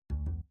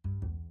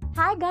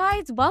Hi,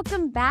 guys.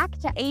 Welcome back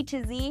to A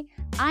to Z.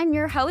 I'm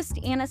your host,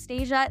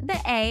 Anastasia, the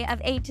A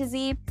of A to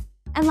Z.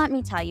 And let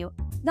me tell you,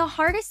 the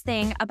hardest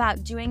thing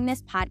about doing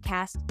this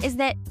podcast is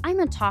that I'm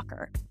a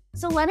talker.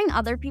 So letting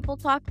other people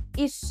talk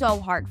is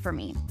so hard for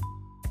me.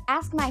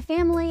 Ask my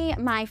family,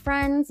 my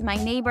friends, my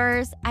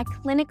neighbors. I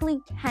clinically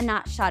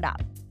cannot shut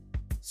up.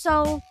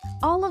 So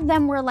all of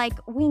them were like,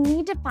 we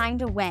need to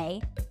find a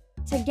way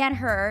to get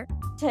her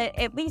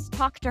to at least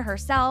talk to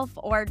herself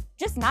or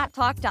just not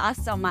talk to us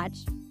so much.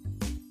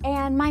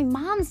 And my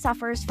mom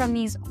suffers from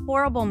these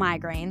horrible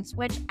migraines,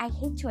 which I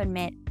hate to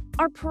admit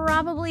are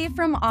probably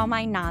from all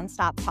my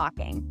nonstop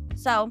talking.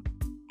 So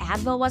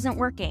Advil wasn't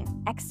working,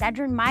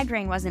 Excedrin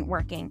migraine wasn't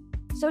working.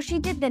 So she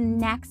did the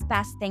next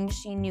best thing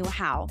she knew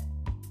how.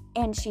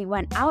 And she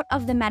went out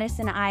of the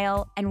medicine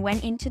aisle and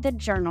went into the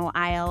journal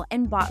aisle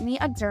and bought me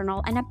a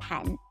journal and a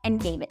pen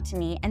and gave it to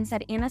me and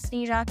said,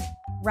 Anastasia,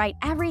 write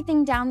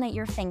everything down that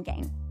you're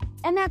thinking.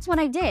 And that's what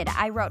I did.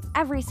 I wrote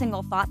every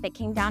single thought that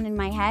came down in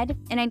my head,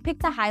 and I'd pick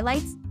the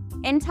highlights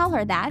and tell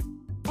her that.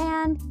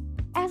 And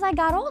as I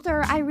got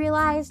older, I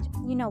realized,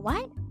 you know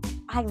what?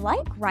 I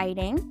like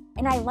writing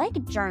and I like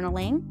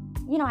journaling.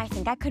 I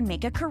think I could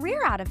make a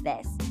career out of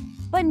this.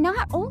 But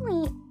not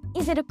only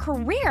is it a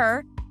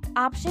career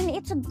option,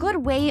 it's a good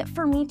way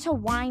for me to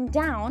wind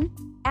down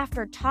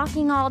after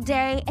talking all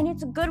day, and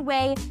it's a good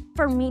way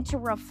for me to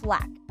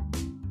reflect.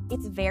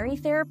 It's very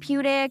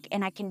therapeutic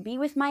and I can be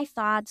with my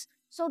thoughts.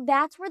 So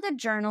that's where the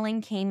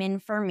journaling came in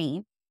for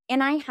me.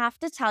 And I have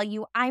to tell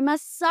you, I'm a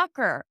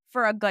sucker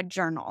for a good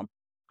journal.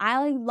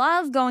 I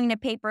love going to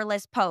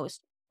Paperless Post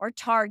or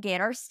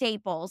Target or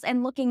Staples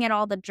and looking at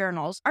all the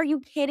journals. Are you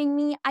kidding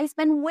me? I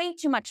spend way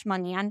too much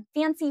money on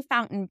fancy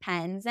fountain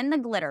pens and the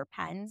glitter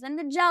pens and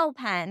the gel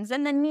pens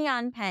and the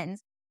neon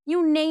pens.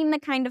 You name the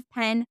kind of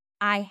pen,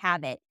 I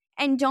have it.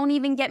 And don't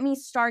even get me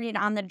started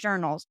on the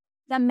journals,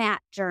 the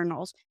matte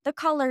journals, the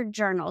colored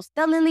journals,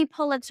 the Lily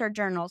Pulitzer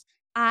journals.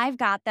 I've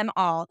got them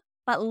all.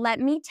 But let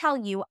me tell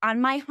you, on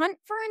my hunt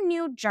for a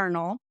new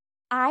journal,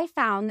 I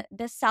found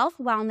the Self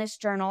Wellness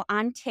Journal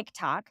on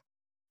TikTok,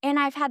 and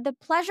I've had the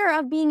pleasure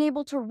of being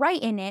able to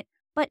write in it.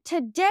 But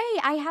today,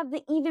 I have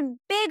the even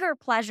bigger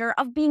pleasure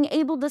of being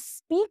able to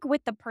speak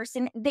with the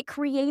person that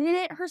created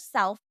it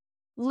herself.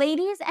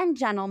 Ladies and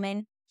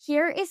gentlemen,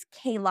 here is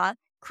Kayla,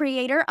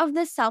 creator of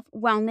the Self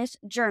Wellness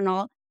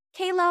Journal.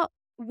 Kayla,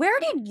 where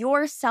did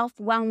your self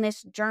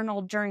wellness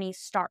journal journey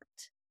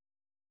start?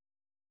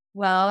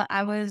 Well,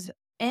 I was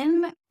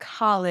in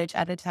college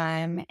at the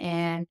time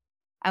and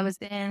I was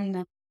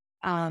in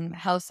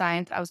health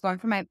science. I was going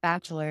for my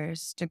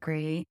bachelor's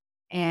degree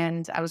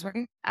and I was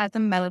working as a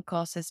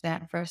medical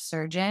assistant for a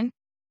surgeon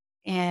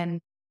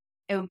and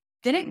it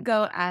didn't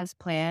go as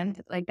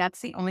planned. Like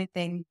that's the only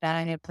thing that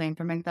I had planned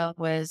for myself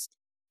was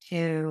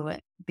to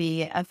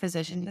be a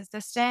physician's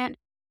assistant.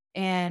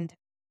 And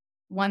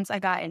once I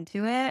got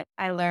into it,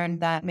 I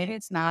learned that maybe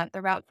it's not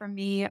the route for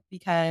me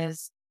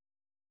because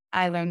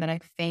I learned that I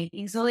faint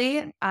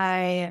easily.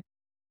 I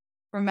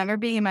remember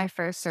being in my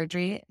first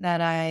surgery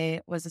that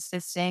I was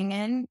assisting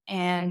in,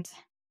 and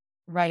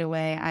right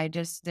away, I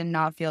just did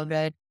not feel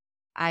good.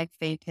 I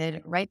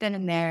fainted right then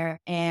and there.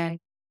 And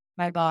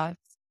my boss,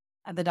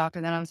 the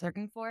doctor that I was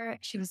working for,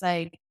 she was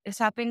like, this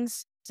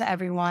happens to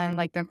everyone,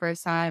 like the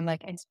first time,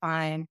 like it's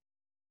fine.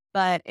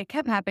 But it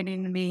kept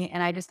happening to me.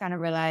 And I just kind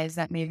of realized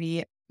that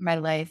maybe my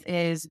life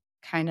is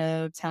kind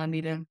of telling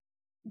me to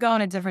go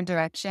in a different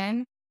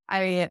direction.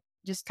 I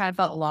just kind of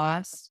felt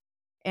lost.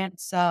 And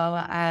so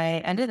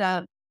I ended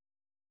up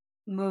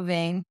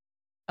moving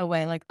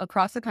away, like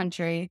across the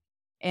country.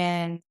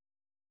 And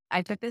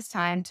I took this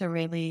time to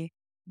really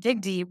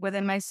dig deep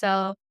within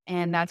myself.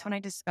 And that's when I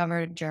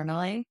discovered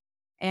journaling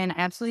and I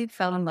absolutely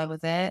fell in love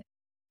with it.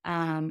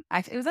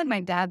 It was like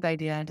my dad's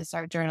idea to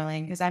start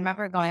journaling because I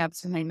remember going up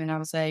to him and I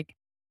was like,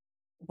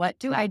 what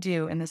do I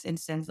do in this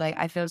instance? Like,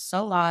 I feel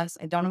so lost.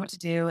 I don't know what to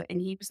do. And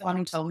he was the one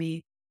who told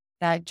me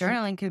that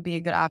journaling could be a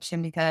good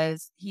option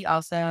because he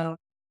always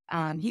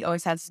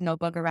has his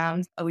notebook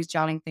around, always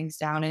jotting things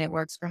down, and it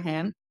works for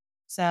him.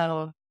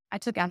 So I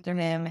took after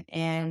him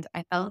and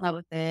I fell in love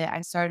with it.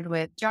 I started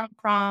with journal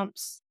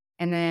prompts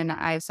and then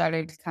I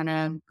started to kind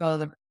of go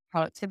the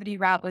productivity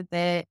route with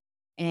it.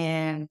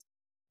 And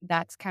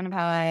that's kind of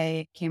how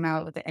I came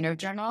out with the inner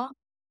journal.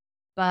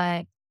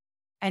 But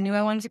I knew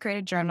I wanted to create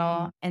a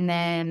journal. And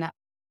then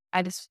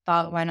I just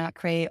thought, why not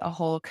create a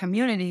whole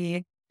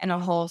community and a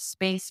whole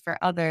space for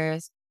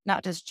others,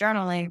 not just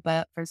journaling,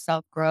 but for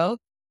self growth.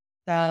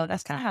 So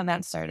that's kind of how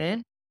that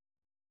started.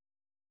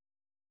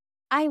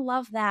 I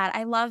love that.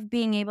 I love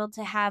being able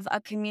to have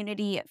a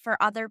community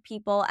for other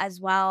people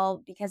as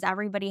well, because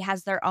everybody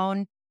has their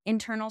own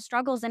internal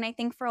struggles. And I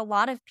think for a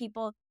lot of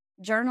people,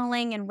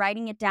 journaling and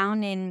writing it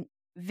down and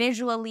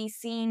visually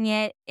seeing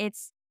it,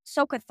 it's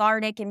so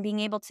cathartic. And being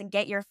able to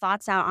get your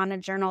thoughts out on a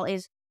journal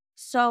is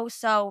so,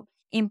 so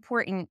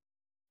important.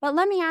 But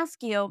let me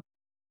ask you,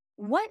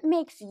 what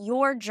makes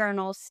your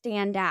journal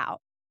stand out?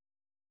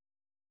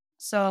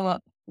 So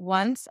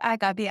once I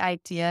got the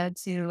idea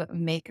to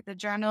make the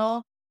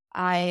journal,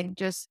 I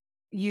just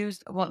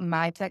used what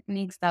my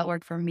techniques that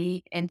work for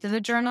me into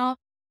the journal.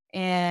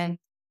 And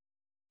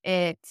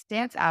it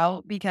stands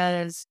out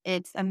because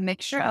it's a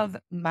mixture of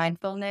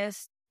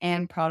mindfulness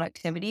and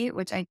productivity,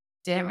 which I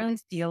didn't really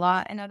see a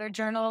lot in other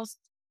journals.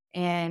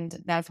 And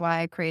that's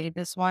why I created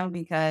this one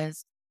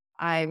because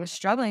I was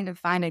struggling to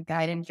find a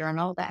guided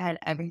journal that had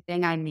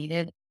everything I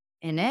needed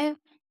in it.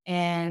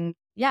 And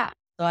yeah,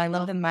 so I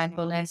love the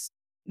mindfulness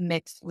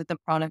mixed with the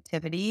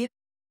productivity.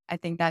 I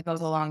think that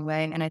goes a long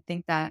way. And I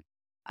think that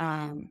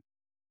um,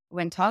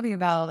 when talking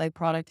about like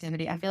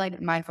productivity, I feel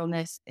like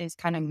mindfulness is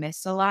kind of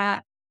missed a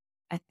lot.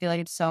 I feel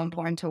like it's so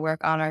important to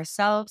work on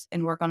ourselves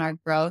and work on our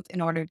growth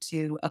in order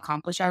to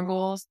accomplish our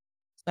goals.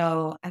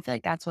 So I feel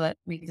like that's what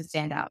makes it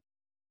stand out.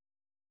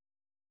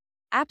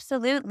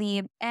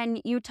 Absolutely.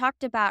 And you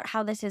talked about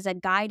how this is a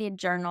guided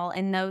journal,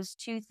 and those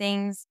two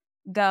things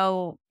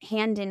go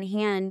hand in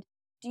hand.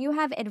 Do you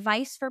have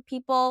advice for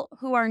people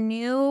who are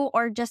new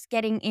or just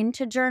getting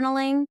into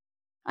journaling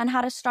on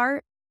how to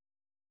start?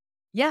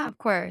 Yeah, of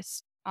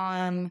course.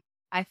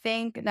 I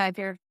think that if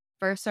you're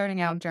first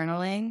starting out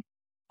journaling,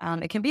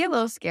 it can be a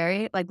little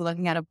scary, like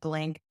looking at a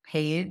blank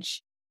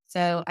page.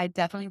 So I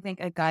definitely think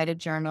a guided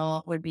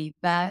journal would be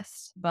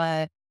best.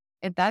 But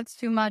if that's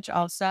too much,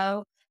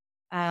 also,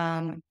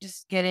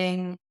 just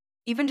getting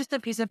even just a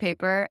piece of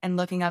paper and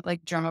looking up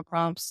like journal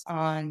prompts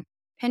on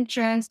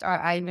Pinterest, or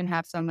I even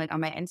have some like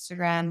on my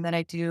Instagram that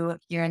I do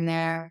here and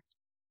there.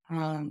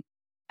 Um,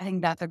 I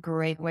think that's a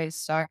great way to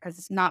start because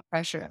it's not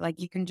pressure. Like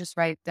you can just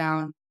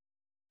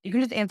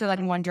answer like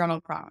one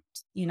journal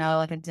prompt,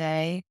 like a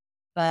day.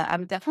 But I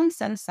would definitely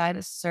set aside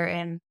a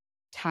certain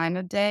time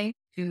of day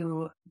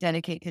to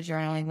dedicate to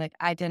journaling. Like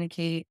I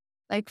dedicate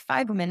like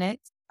 5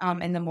 minutes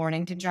in the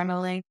morning to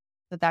journaling.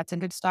 So that's a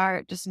good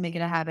start. Just make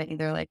it a habit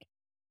either like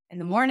in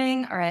the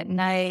morning or at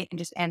night and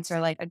just answer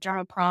like a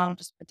journal prompt,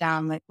 just put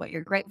down like what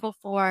you're grateful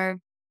for.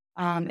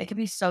 It can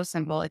be so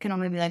simple. It can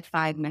only be like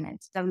 5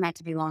 minutes. Doesn't have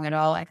to be long at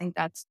all. I think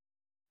that's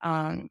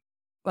um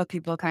what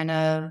people kind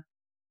of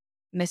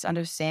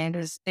misunderstand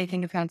is they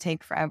think it's gonna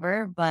take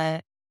forever,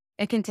 but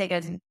it can take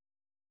as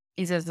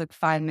easy as like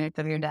 5 minutes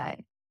of your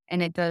day,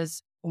 and it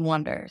does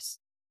wonders.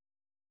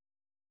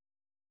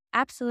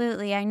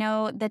 Absolutely. I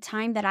know the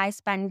time that I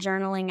spend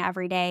journaling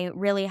every day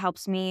really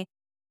helps me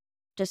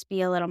just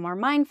be a little more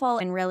mindful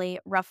and really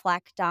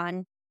reflect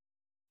on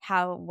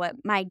how what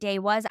my day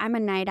was. I'm a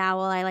night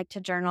owl. I like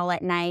to journal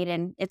at night,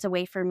 and it's a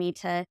way for me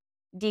to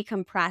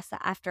decompress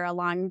after a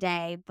long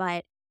day.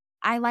 But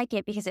I like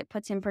it because it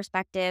puts in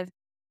perspective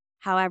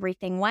how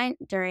everything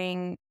went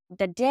during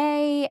the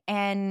day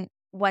and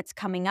what's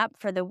coming up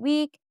for the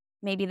week.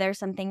 Maybe there's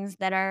some things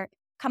that are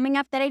coming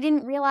up that I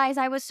didn't realize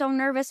I was so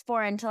nervous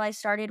for until I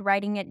started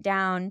writing it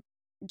down.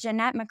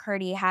 Jeanette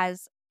McCurdy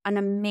has an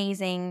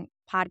amazing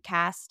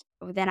podcast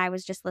that I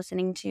was just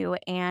listening to,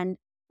 and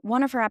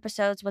one of her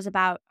episodes was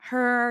about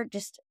her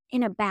just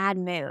in a bad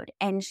mood.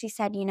 And she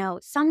said,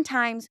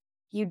 sometimes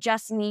you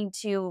just need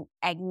to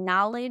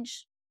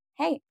acknowledge,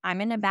 hey,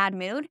 I'm in a bad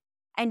mood,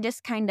 and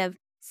just kind of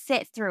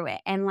sit through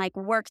it and like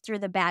work through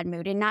the bad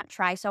mood and not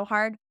try so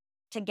hard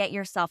to get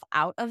yourself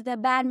out of the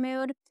bad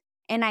mood.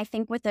 And I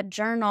think with a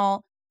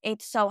journal,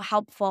 it's so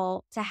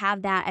helpful to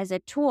have that as a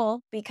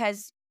tool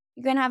because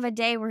you can have a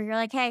day where you're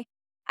like, hey,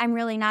 I'm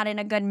really not in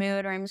a good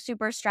mood or I'm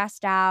super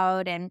stressed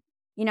out. And,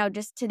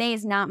 just today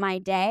is not my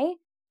day.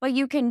 But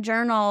you can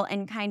journal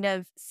and kind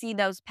of see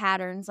those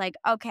patterns like,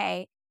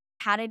 okay,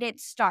 how did it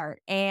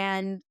start?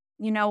 And,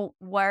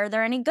 were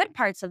there any good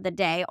parts of the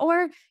day?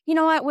 Or,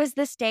 what, was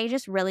this day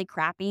just really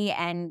crappy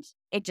and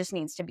it just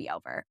needs to be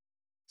over?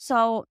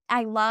 So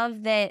I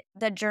love that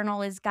the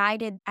journal is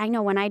guided. I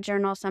know when I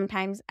journal,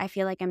 sometimes I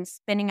feel like I'm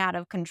spinning out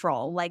of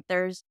control. Like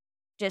there's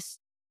just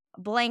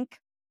blank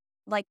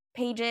like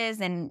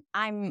pages and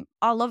I'm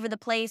all over the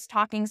place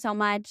talking so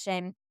much.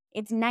 And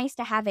it's nice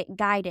to have it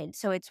guided.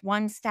 So it's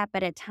one step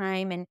at a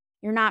time and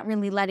you're not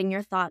really letting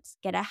your thoughts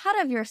get ahead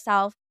of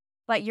yourself,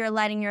 but you're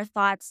letting your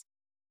thoughts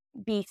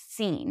be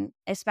seen,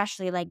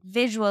 especially like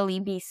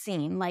visually be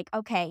seen. Like,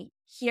 okay,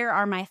 here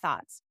are my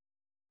thoughts.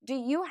 Do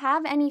you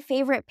have any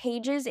favorite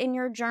pages in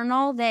your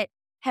journal that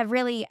have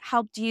really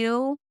helped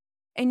you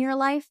in your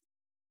life?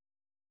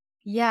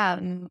 Yeah,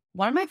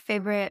 one of my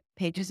favorite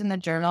pages in the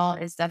journal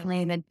is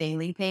definitely the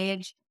daily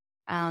page.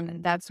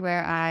 That's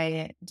where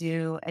I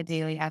do a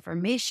daily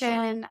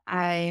affirmation.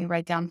 I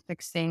write down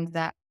 6 things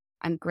that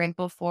I'm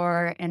grateful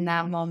for in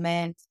that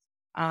moment.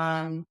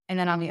 And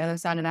then on the other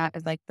side of that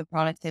is like the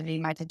productivity,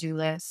 my to-do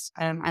list.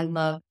 I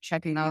love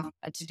checking off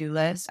a to-do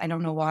list. I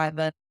don't know why,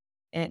 but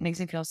it makes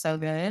me feel so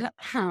good.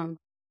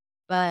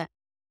 But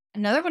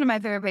another one of my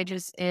favorite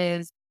pages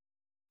is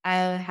I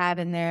have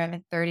in there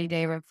a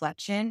 30-day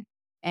reflection.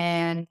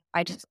 And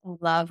I just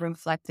love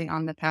reflecting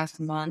on the past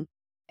month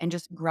and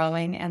just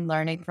growing and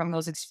learning from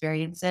those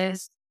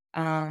experiences.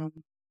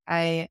 Um,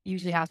 I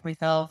usually ask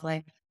myself,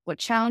 like, what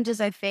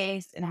challenges I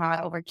faced and how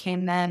I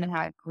overcame them and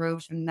how I grew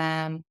from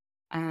them.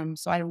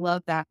 So I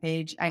love that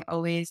page. I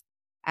always,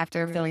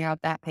 after filling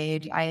out that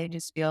page, I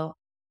just feel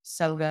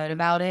so good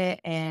about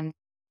it. And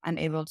I'm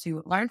able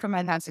to learn from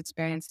my past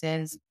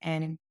experiences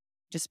and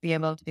just be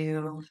able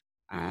to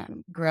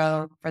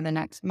grow for the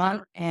next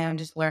month and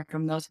just learn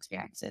from those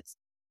experiences.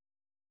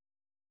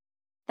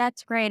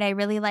 That's great. I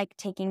really like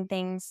taking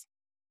things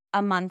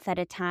a month at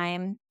a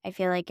time. I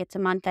feel like it's a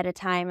month at a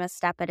time, a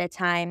step at a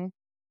time.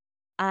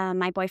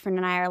 My boyfriend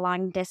and I are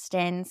long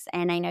distance,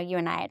 and I know you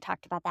and I had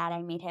talked about that.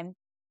 I made him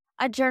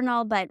a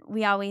journal, but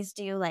we always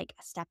do like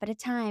a step at a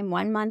time,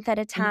 1 month at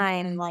a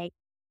time, Mhm. like,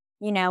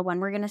 when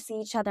we're going to see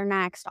each other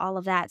next, all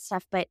of that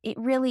stuff. But it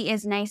really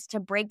is nice to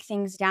break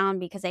things down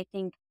because I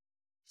think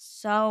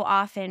so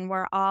often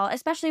we're all,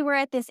 especially we're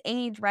at this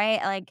age,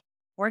 right? Like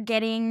we're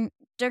getting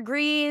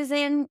degrees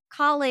in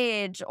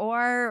college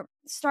or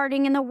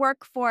starting in the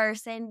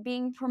workforce and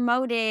being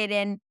promoted.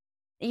 And,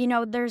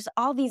 there's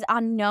all these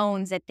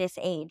unknowns at this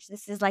age.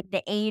 This is like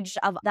the age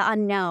of the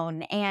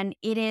unknown. And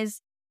it is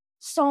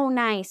so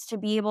nice to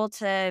be able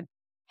to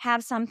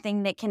have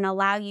something that can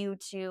allow you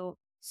to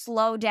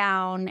slow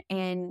down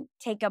and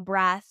take a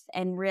breath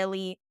and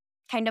really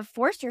kind of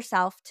force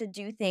yourself to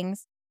do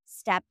things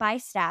step by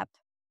step,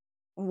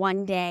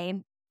 one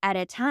day at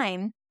a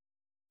time.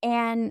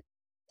 And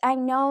I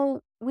know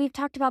we've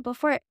talked about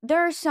before, there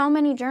are so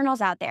many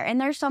journals out there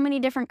and there's so many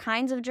different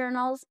kinds of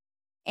journals.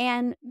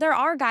 And there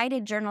are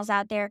guided journals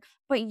out there,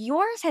 but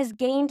yours has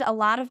gained a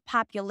lot of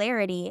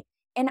popularity.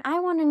 And I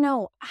want to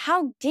know,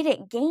 how did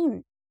it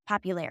gain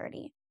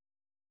popularity?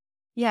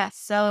 Yeah.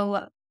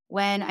 So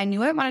when I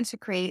knew I wanted to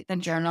create the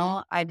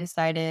journal, I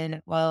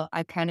decided, well,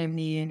 I kind of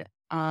need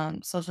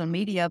social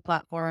media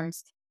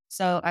platforms.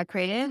 So I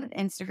created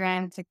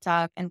Instagram,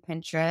 TikTok, and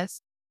Pinterest.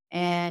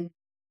 And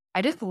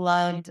I just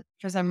loved,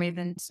 for some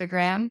reason,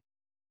 Instagram,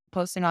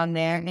 posting on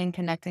there and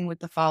connecting with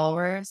the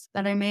followers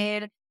that I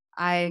made.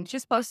 I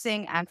just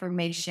posting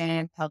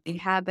affirmation, healthy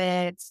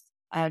habits,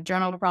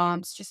 journal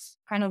prompts, just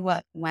kind of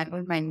what went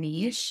with my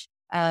niche,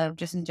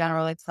 just in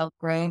general, like self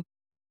growth.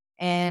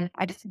 And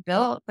I just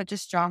built such a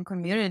strong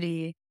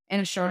community in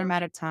a short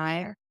amount of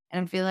time.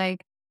 And I feel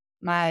like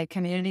my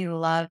community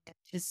loved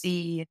to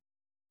see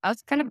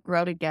us kind of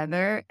grow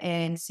together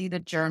and see the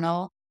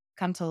journal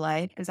come to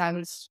life because I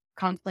was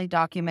constantly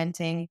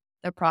documenting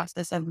the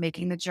process of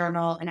making the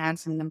journal and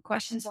answering them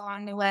questions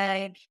along the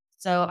way.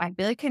 So I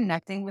feel like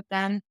connecting with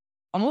them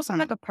almost on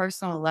like a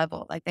personal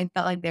level, like they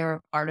felt like they were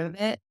a part of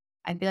it.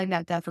 I feel like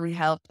that definitely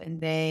helped. And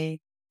they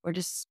were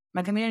just,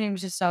 my community was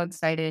just so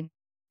excited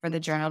for the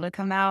journal to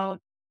come out.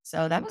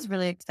 So that was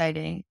really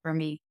exciting for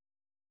me.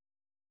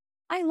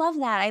 I love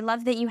that. I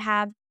love that you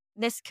have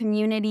this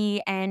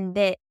community and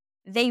that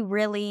they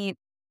really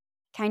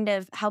kind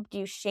of helped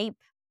you shape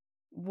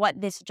what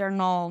this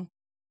journal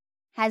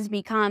has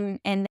become.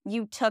 And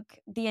you took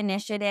the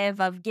initiative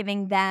of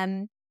giving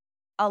them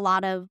a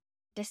lot of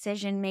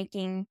decision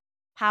making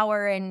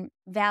power and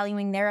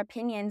valuing their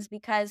opinions,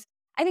 because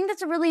I think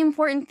that's a really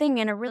important thing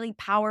and a really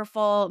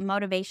powerful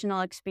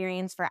motivational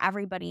experience for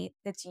everybody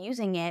that's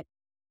using it.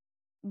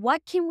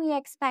 What can we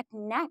expect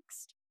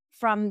next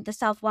from the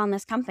Self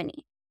Wellness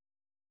Company?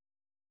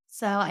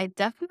 So I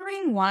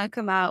definitely want to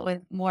come out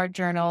with more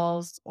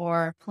journals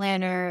or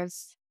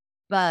planners,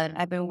 but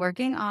I've been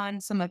working on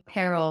some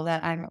apparel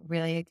that I'm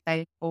really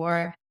excited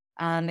for.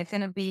 It's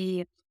going to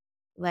be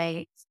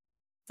like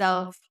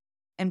self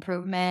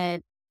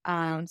improvement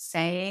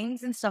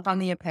sayings and stuff on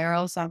the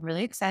apparel. So I'm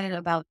really excited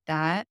about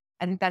that.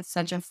 I think that's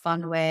such a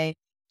fun way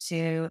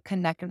to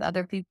connect with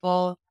other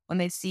people when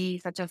they see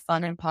such a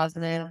fun and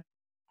positive,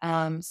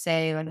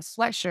 say, like a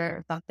sweatshirt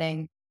or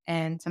something,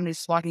 and somebody's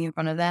just walking in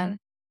front of them.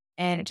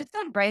 And it just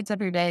kind of brightens up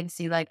your day to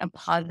see like a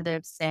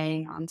positive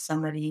saying on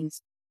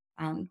somebody's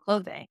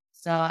clothing.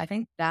 So I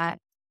think that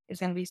is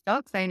going to be so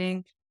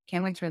exciting.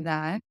 Can't wait for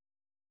that.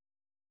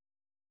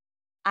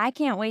 I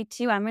can't wait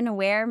too. I'm going to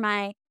wear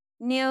my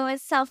new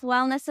self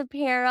wellness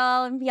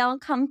apparel and be all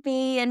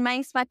comfy in my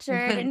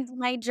sweatshirt and do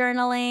my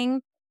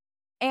journaling.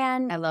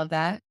 And I love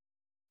that.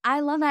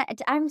 I love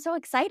that. I'm so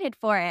excited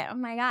for it. Oh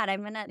my God.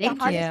 The Thank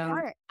hardest you.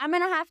 part, I'm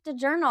going to have to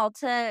journal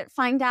to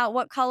find out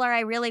what color I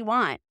really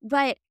want.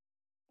 But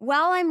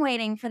while I'm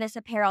waiting for this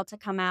apparel to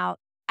come out,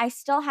 I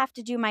still have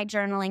to do my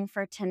journaling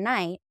for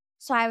tonight.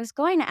 So I was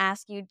going to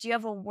ask you, do you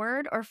have a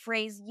word or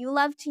phrase you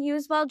love to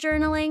use while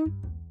journaling?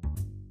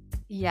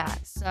 Yeah.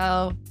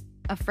 So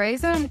a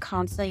phrase that I'm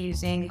constantly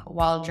using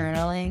while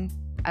journaling,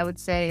 I would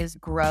say is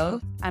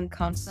growth. I'm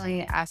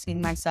constantly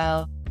asking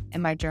myself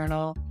in my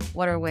journal,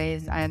 what are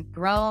ways I've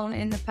grown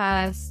in the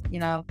past,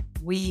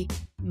 week,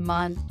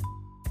 month,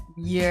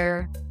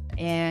 year,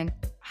 and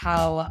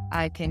how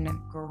I can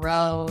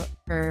grow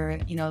for,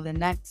 the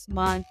next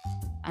month,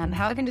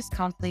 how I can just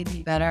constantly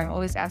be better. I'm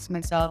always asking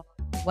myself,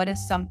 what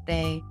is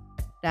something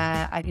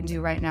that I can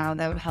do right now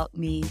that would help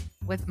me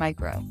with my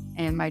growth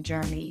and my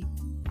journey?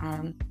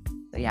 Um,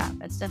 so yeah,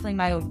 that's definitely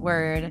my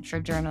word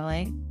for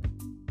journaling.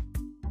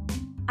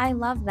 I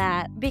love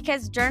that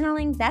because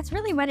journaling, that's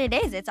really what it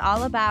is. It's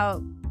all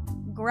about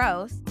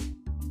growth.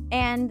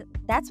 And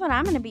that's what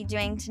I'm going to be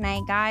doing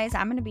tonight, guys.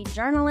 I'm going to be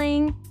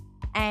journaling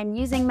and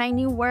using my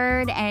new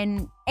word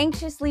and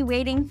anxiously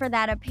waiting for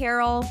that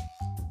apparel.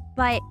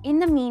 But in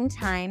the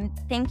meantime,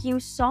 thank you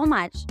so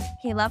much,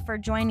 Kayla, for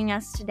joining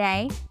us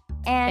today.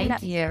 And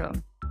Thank you.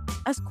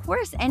 of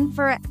course, and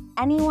for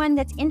anyone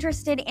that's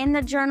interested in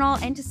the journal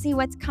and to see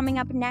what's coming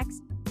up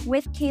next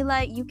with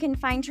Kayla, you can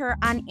find her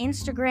on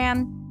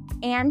Instagram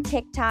and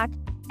TikTok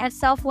at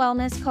Self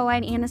Wellness Co.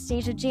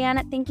 Anastasia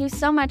Jan. Thank you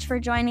so much for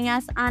joining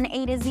us on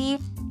A to Z.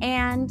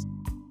 And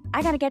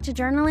I got to get to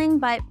journaling,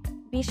 but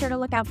be sure to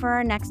look out for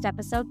our next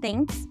episode.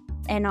 Thanks.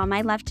 And on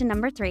my left to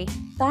number 3.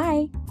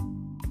 Bye.